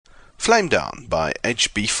Flamedown by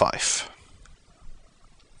H B Fyfe.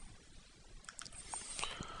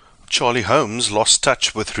 Charlie Holmes lost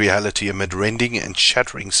touch with reality amid rending and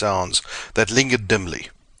shattering sounds that lingered dimly.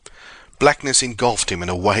 Blackness engulfed him in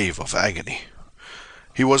a wave of agony.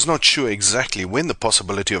 He was not sure exactly when the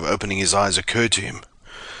possibility of opening his eyes occurred to him.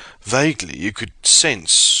 Vaguely, you could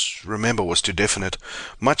sense, remember was too definite,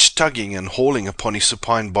 much tugging and hauling upon his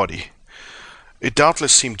supine body. It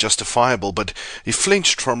doubtless seemed justifiable, but he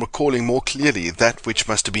flinched from recalling more clearly that which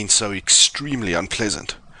must have been so extremely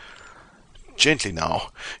unpleasant. Gently now,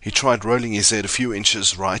 he tried rolling his head a few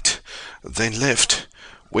inches right, then left.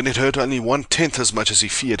 When it hurt only 1/10 as much as he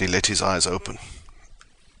feared, he let his eyes open.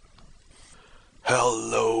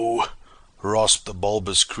 "Hello," rasped the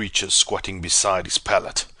bulbous creature squatting beside his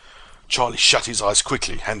pallet. Charlie shut his eyes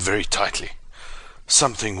quickly and very tightly.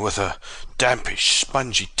 Something with a dampish,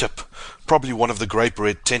 spongy tip, probably one of the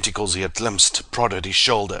grape-red tentacles he had glimpsed, prodded his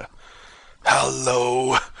shoulder.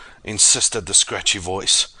 "Hello," insisted the scratchy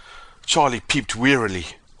voice. Charlie peeped wearily,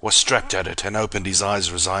 was strapped at it, and opened his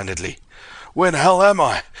eyes resignedly. "Where the hell am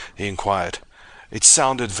I?" he inquired. It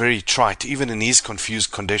sounded very trite, even in his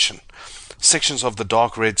confused condition. Sections of the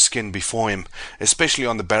dark red skin before him, especially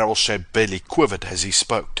on the barrel-shaped belly, quivered as he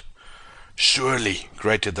spoke. "Surely,"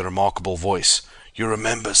 grated the remarkable voice, "you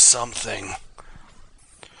remember something."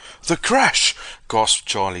 "The crash!" gasped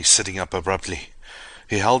Charlie, sitting up abruptly.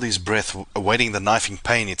 He held his breath, awaiting the knifing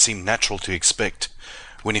pain it seemed natural to expect.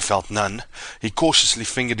 When he felt none, he cautiously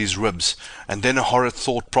fingered his ribs, and then a horrid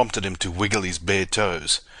thought prompted him to wiggle his bare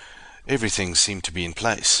toes. Everything seemed to be in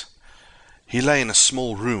place. He lay in a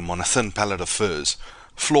small room on a thin pallet of furs.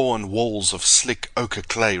 Floor and walls of slick ochre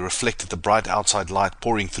clay reflected the bright outside light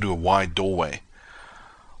pouring through a wide doorway.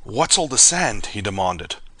 "What's all the sand?" he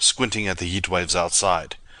demanded, squinting at the heat waves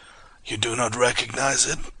outside. "You do not recognize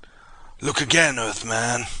it? Look again,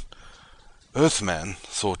 Earthman." Earthman,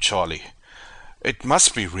 thought Charlie. It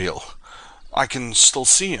must be real. I can still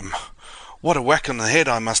see him. What a whack on the head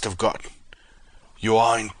I must have got. "You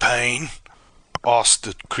are in pain?" asked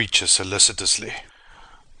the creature solicitously.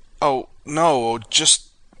 "Oh, no, just...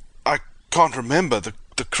 I can't remember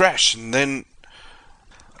the crash, and then..."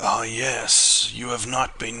 "Ah, yes, you have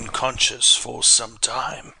not been conscious for some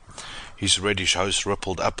time." His reddish host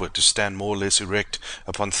rippled upward to stand more or less erect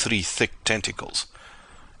upon 3 thick tentacles.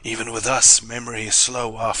 "Even with us, memory is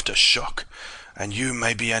slow after shock, and you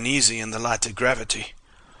may be uneasy in the lighter gravity."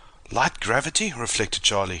 "Light gravity?" reflected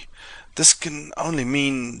Charlie. "This can only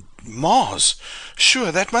mean Mars.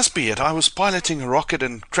 Sure, that must be it. I was piloting a rocket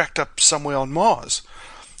and cracked up somewhere on Mars."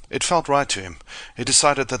 It felt right to him. He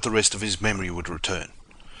decided that the rest of his memory would return.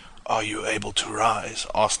 "Are you able to rise?"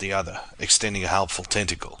 asked the other, extending a helpful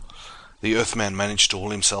tentacle. The Earthman managed to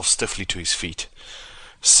haul himself stiffly to his feet.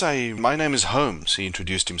 "Say, my name is Holmes," he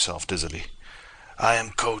introduced himself dizzily. "I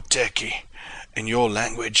am Koteki. In your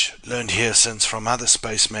language, learned here since from other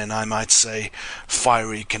spacemen, I might say,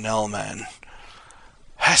 Fiery Canal Man."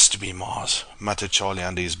 "Has to be Mars," muttered Charlie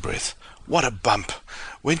under his breath. "What a bump!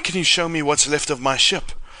 When can you show me what's left of my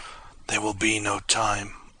ship?" "There will be no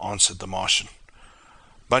time," answered the Martian.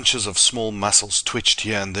 Bunches of small muscles twitched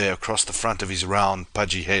here and there across the front of his round,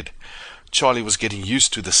 pudgy head. Charlie was getting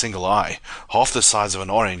used to the single eye, half the size of an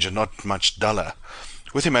orange and not much duller.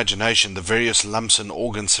 With imagination, the various lumps and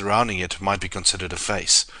organs surrounding it might be considered a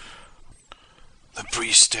face. "The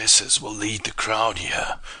priestesses will lead the crowd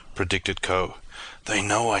here," predicted Ko. "They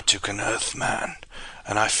know I took an Earthman,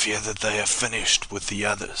 and I fear that they have finished with the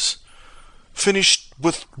others." "Finished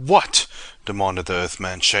with what?" demanded the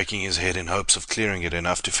Earthman, shaking his head in hopes of clearing it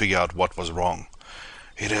enough to figure out what was wrong.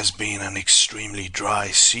 "It has been an extremely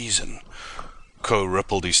dry season." Ko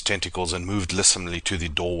rippled his tentacles and moved lissomely to the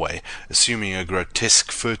doorway, assuming a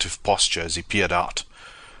grotesque, furtive posture as he peered out.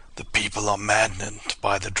 "The people are maddened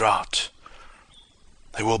by the drought.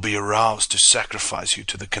 They will be aroused to sacrifice you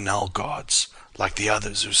to the canal gods, like the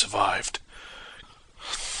others who survived."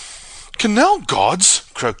 "Canal gods?"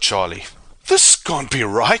 croaked Charlie. "This can't be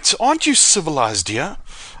right. Aren't you civilized here?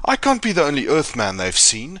 I can't be the only Earthman they've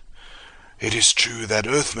seen." "It is true that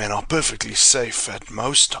Earthmen are perfectly safe at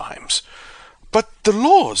most times." "But the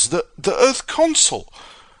laws, the Earth Council..."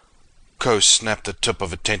 Ko snapped the tip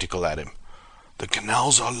of a tentacle at him. "The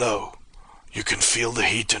canals are low. You can feel the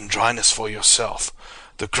heat and dryness for yourself.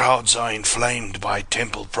 The crowds are inflamed by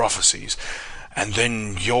temple prophecies. And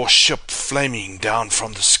then your ship flaming down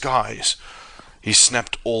from the skies." He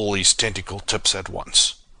snapped all his tentacle tips at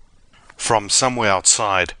once. From somewhere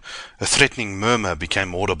outside, a threatening murmur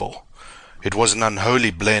became audible. It was an unholy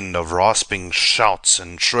blend of rasping shouts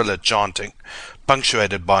and shriller chanting,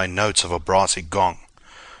 punctuated by notes of a brassy gong.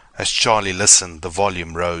 As Charlie listened, the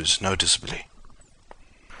volume rose noticeably.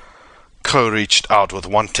 Ko reached out with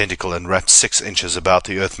one tentacle and wrapped 6 inches about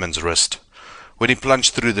the Earthman's wrist. When he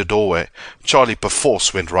plunged through the doorway, Charlie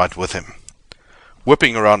perforce went right with him.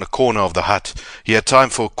 Whipping around the corner of the hut, he had time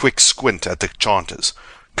for a quick squint at the chanters.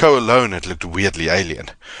 Ko alone had looked weirdly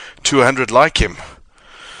alien. 200 like him.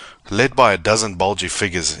 Led by a dozen bulgy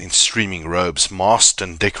figures in streaming robes, masked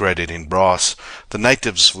and decorated in brass, the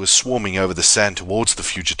natives were swarming over the sand towards the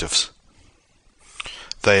fugitives.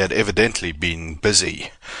 They had evidently been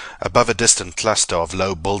busy. Above a distant cluster of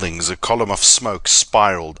low buildings, a column of smoke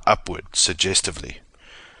spiraled upward suggestively.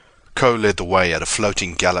 Ko led the way at a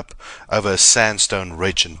floating gallop over a sandstone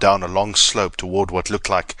ridge and down a long slope toward what looked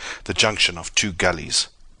like the junction of 2 gullies.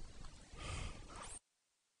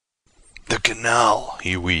 "The canal,"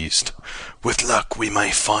 he wheezed. "With luck we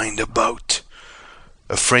may find a boat."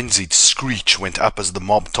 A frenzied screech went up as the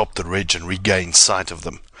mob topped the ridge and regained sight of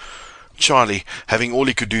them. Charlie, having all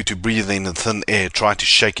he could do to breathe in the thin air, tried to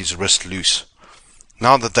shake his wrist loose.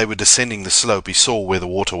 Now that they were descending the slope, he saw where the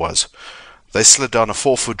water was. They slid down a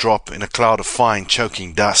 4-foot drop in a cloud of fine,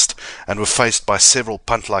 choking dust, and were faced by several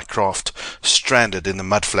punt-like craft stranded in the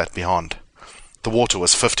mudflat beyond. The water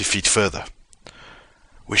was 50 feet further.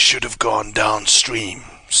 "We should have gone downstream,"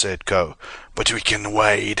 said Ko, "but we can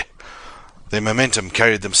wade." Their momentum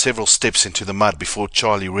carried them several steps into the mud before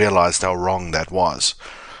Charlie realized how wrong that was.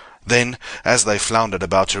 Then, as they floundered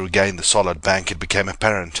about to regain the solid bank, it became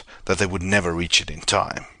apparent that they would never reach it in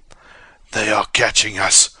time. "They are catching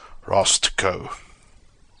us," rasped Ko.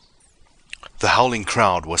 The howling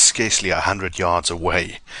crowd was scarcely 100 yards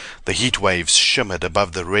away. The heat waves shimmered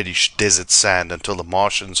above the reddish desert sand until the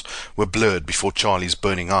Martians were blurred before Charlie's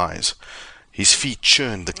burning eyes. His feet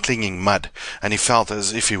churned the clinging mud, and he felt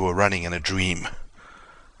as if he were running in a dream.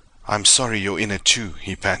 "I'm sorry you're in it too,"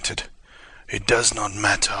 he panted. "It does not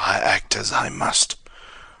matter. I act as I must."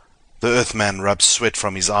 The Earthman rubbed sweat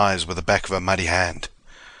from his eyes with the back of a muddy hand.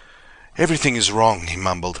 "Everything is wrong," he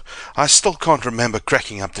mumbled. "I still can't remember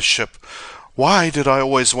cracking up the ship. Why did I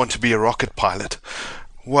always want to be a rocket pilot?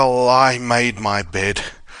 Well, I made my bed."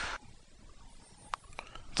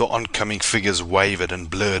 The oncoming figures wavered and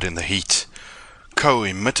blurred in the heat. Ko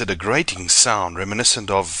emitted a grating sound reminiscent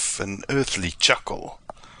of an earthly chuckle.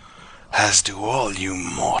 "As do all you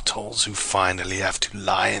mortals who finally have to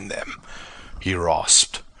lie in them," he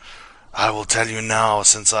rasped. "I will tell you now,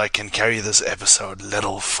 since I can carry this episode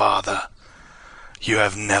little farther. You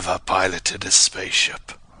have never piloted a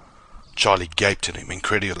spaceship." Charlie gaped at him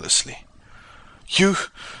incredulously. You,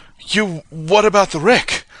 what about the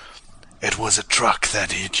wreck?" "It was a truck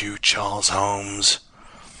that hit you, Charles Holmes.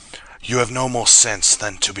 You have no more sense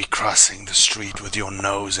than to be crossing the street with your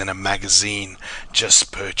nose in a magazine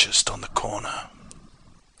just purchased on the corner."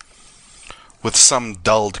 With some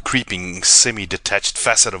dulled, creeping, semi-detached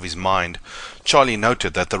facet of his mind, Charlie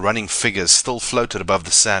noted that the running figures still floated above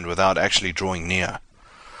the sand without actually drawing near.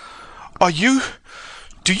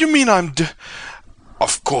 Do you mean I'm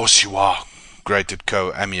 "Of course you are," grated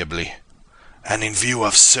Ko amiably. "And in view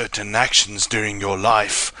of certain actions during your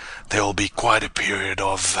life, there will be quite a period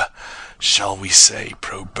of, shall we say,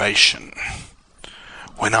 probation.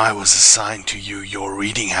 When I was assigned to you, your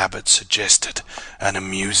reading habit suggested an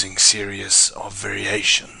amusing series of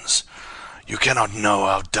variations. You cannot know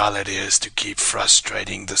how dull it is to keep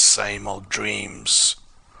frustrating the same old dreams."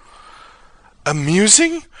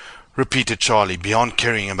 "Amusing?" repeated Charlie, beyond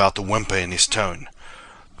caring about the whimper in his tone.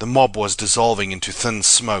 The mob was dissolving into thin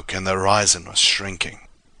smoke, and the horizon was shrinking.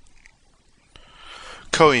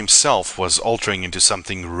 Ko himself was altering into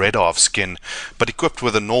something redder of skin, but equipped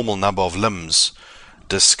with a normal number of limbs,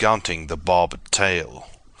 discounting the barbed tail.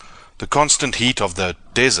 The constant heat of the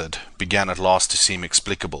desert began at last to seem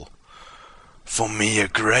explicable. "For me a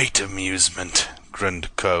great amusement,"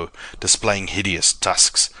 grinned Ko, displaying hideous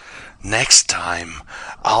tusks. "Next time,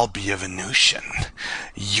 I'll be a Venusian.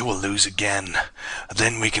 You will lose again.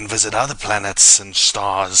 Then we can visit other planets and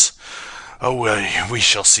stars. Oh, we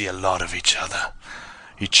shall see a lot of each other."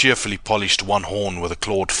 He cheerfully polished one horn with a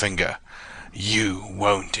clawed finger. "You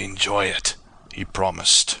won't enjoy it," he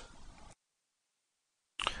promised.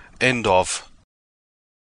 End of